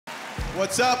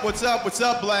What's up, what's up, what's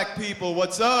up, black people?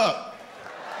 What's up?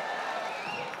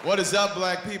 What is up,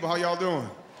 black people? How y'all doing?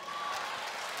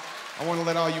 I want to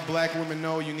let all you black women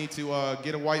know you need to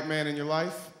get a white man in your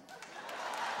life.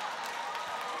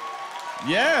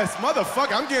 Yes,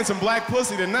 motherfucker, I'm getting some black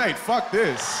pussy tonight. Fuck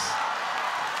this.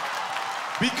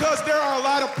 Because there are a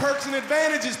lot of perks and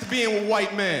advantages to being a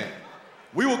white man.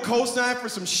 We will co-sign for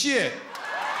some shit.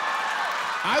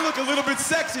 I look a little bit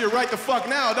sexier right the fuck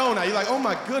now, don't I? You're like, oh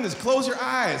my goodness, close your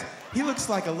eyes. He looks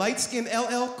like a light-skinned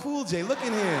LL Cool J. Look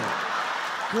at him.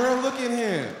 Girl, look at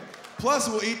him. Plus,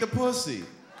 we'll eat the pussy.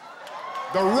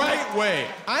 The right way.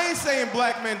 I ain't saying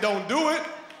black men don't do it.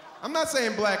 I'm not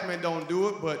saying black men don't do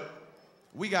it, but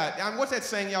we got, what's that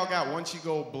saying y'all got? Once you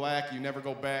go black, you never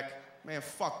go back. Man,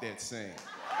 fuck that saying.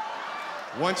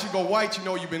 Once you go white, you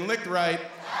know you've been licked right.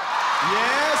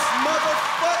 Yes,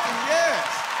 motherfucking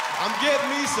yes. I'm getting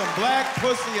me some black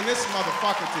pussy in this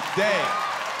motherfucker today.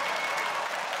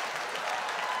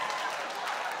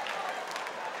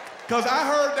 Cause I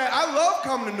heard that, I love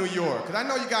coming to New York. Cause I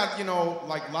know you got, you know,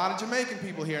 like a lot of Jamaican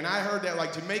people here. And I heard that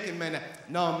like Jamaican men,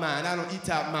 no man, I don't eat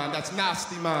out man, that's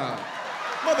nasty man.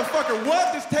 Motherfucker,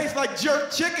 what? This tastes like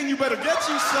jerk chicken, you better get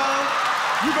you some.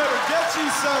 You better get you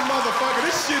some, motherfucker.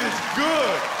 This shit is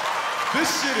good.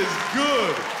 This shit is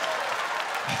good.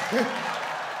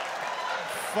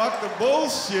 Fuck the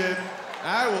bullshit.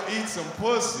 I will eat some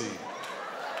pussy.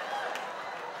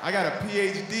 I got a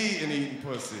PhD in eating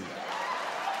pussy.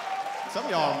 Some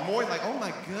of y'all are more like, oh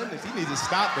my goodness, he needs to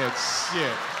stop that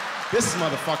shit. This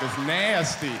motherfucker's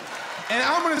nasty. And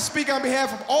I'm gonna speak on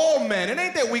behalf of all men. It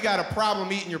ain't that we got a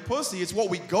problem eating your pussy, it's what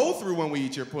we go through when we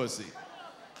eat your pussy.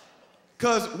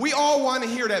 Cause we all wanna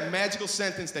hear that magical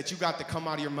sentence that you got to come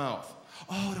out of your mouth.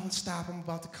 Oh, don't stop, I'm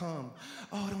about to come.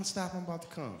 Oh, don't stop, I'm about to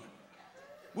come.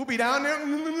 We'll be down there,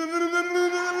 and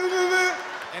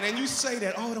then you say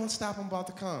that, oh, don't stop, I'm about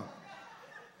to come.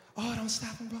 Oh, don't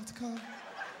stop, I'm about to come.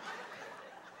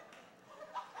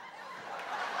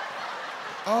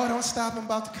 Oh, don't stop, I'm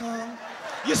about to come.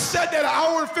 You said that an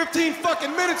hour and 15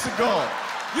 fucking minutes ago.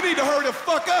 You need to hurry the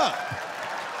fuck up.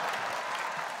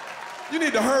 You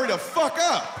need to hurry the fuck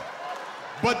up.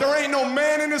 But there ain't no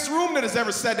man in this room that has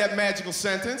ever said that magical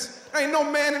sentence. There ain't no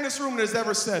man in this room that has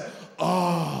ever said,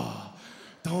 oh,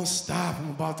 don't stop, I'm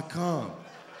about to come.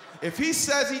 If he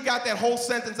says he got that whole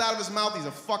sentence out of his mouth, he's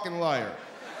a fucking liar.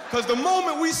 Because the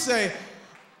moment we say,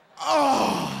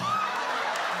 oh,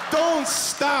 don't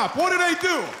stop, what do they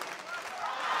do?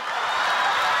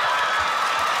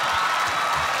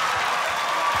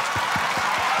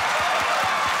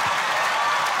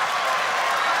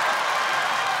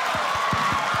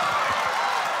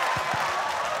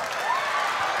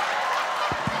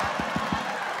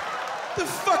 The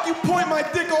fuck you point my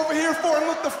dick over here for and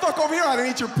look the fuck over here? I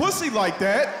didn't eat your pussy like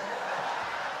that.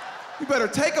 You better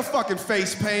take a fucking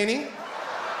face painting.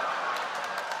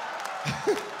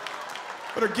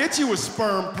 Better get you a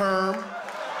sperm perm.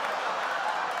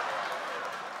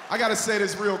 I gotta say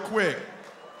this real quick.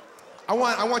 I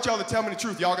want y'all to tell me the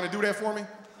truth. Y'all gonna do that for me?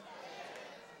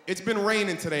 It's been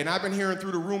raining today, and I've been hearing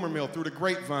through the rumor mill, through the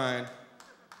grapevine,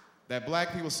 that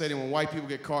black people say that when white people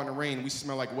get caught in the rain, we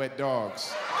smell like wet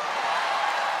dogs.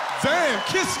 Damn,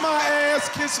 kiss my ass,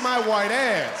 kiss my white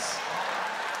ass.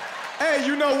 Hey,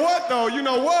 you know what though? You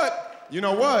know what? You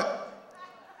know what?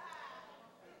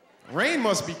 Rain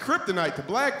must be kryptonite to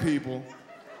black people,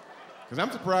 because I'm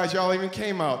surprised y'all even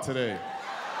came out today.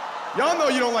 Y'all know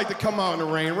you don't like to come out in the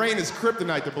rain. Rain is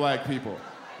kryptonite to black people.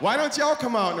 Why don't y'all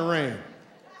come out in the rain?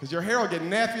 Because your hair will get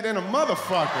nappy than a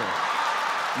motherfucker.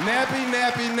 Nappy,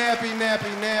 nappy, nappy,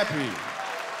 nappy, nappy.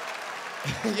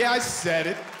 Yeah, I said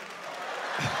it.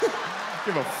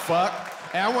 Give a fuck.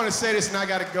 Hey, I want to say this and I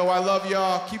gotta go. I love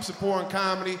y'all. Keep supporting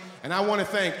comedy. And I want to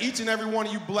thank each and every one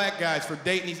of you black guys for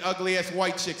dating these ugly ass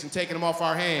white chicks and taking them off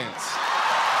our hands.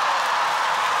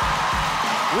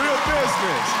 Real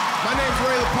business. My name's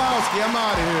Lipowski. I'm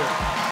out of here.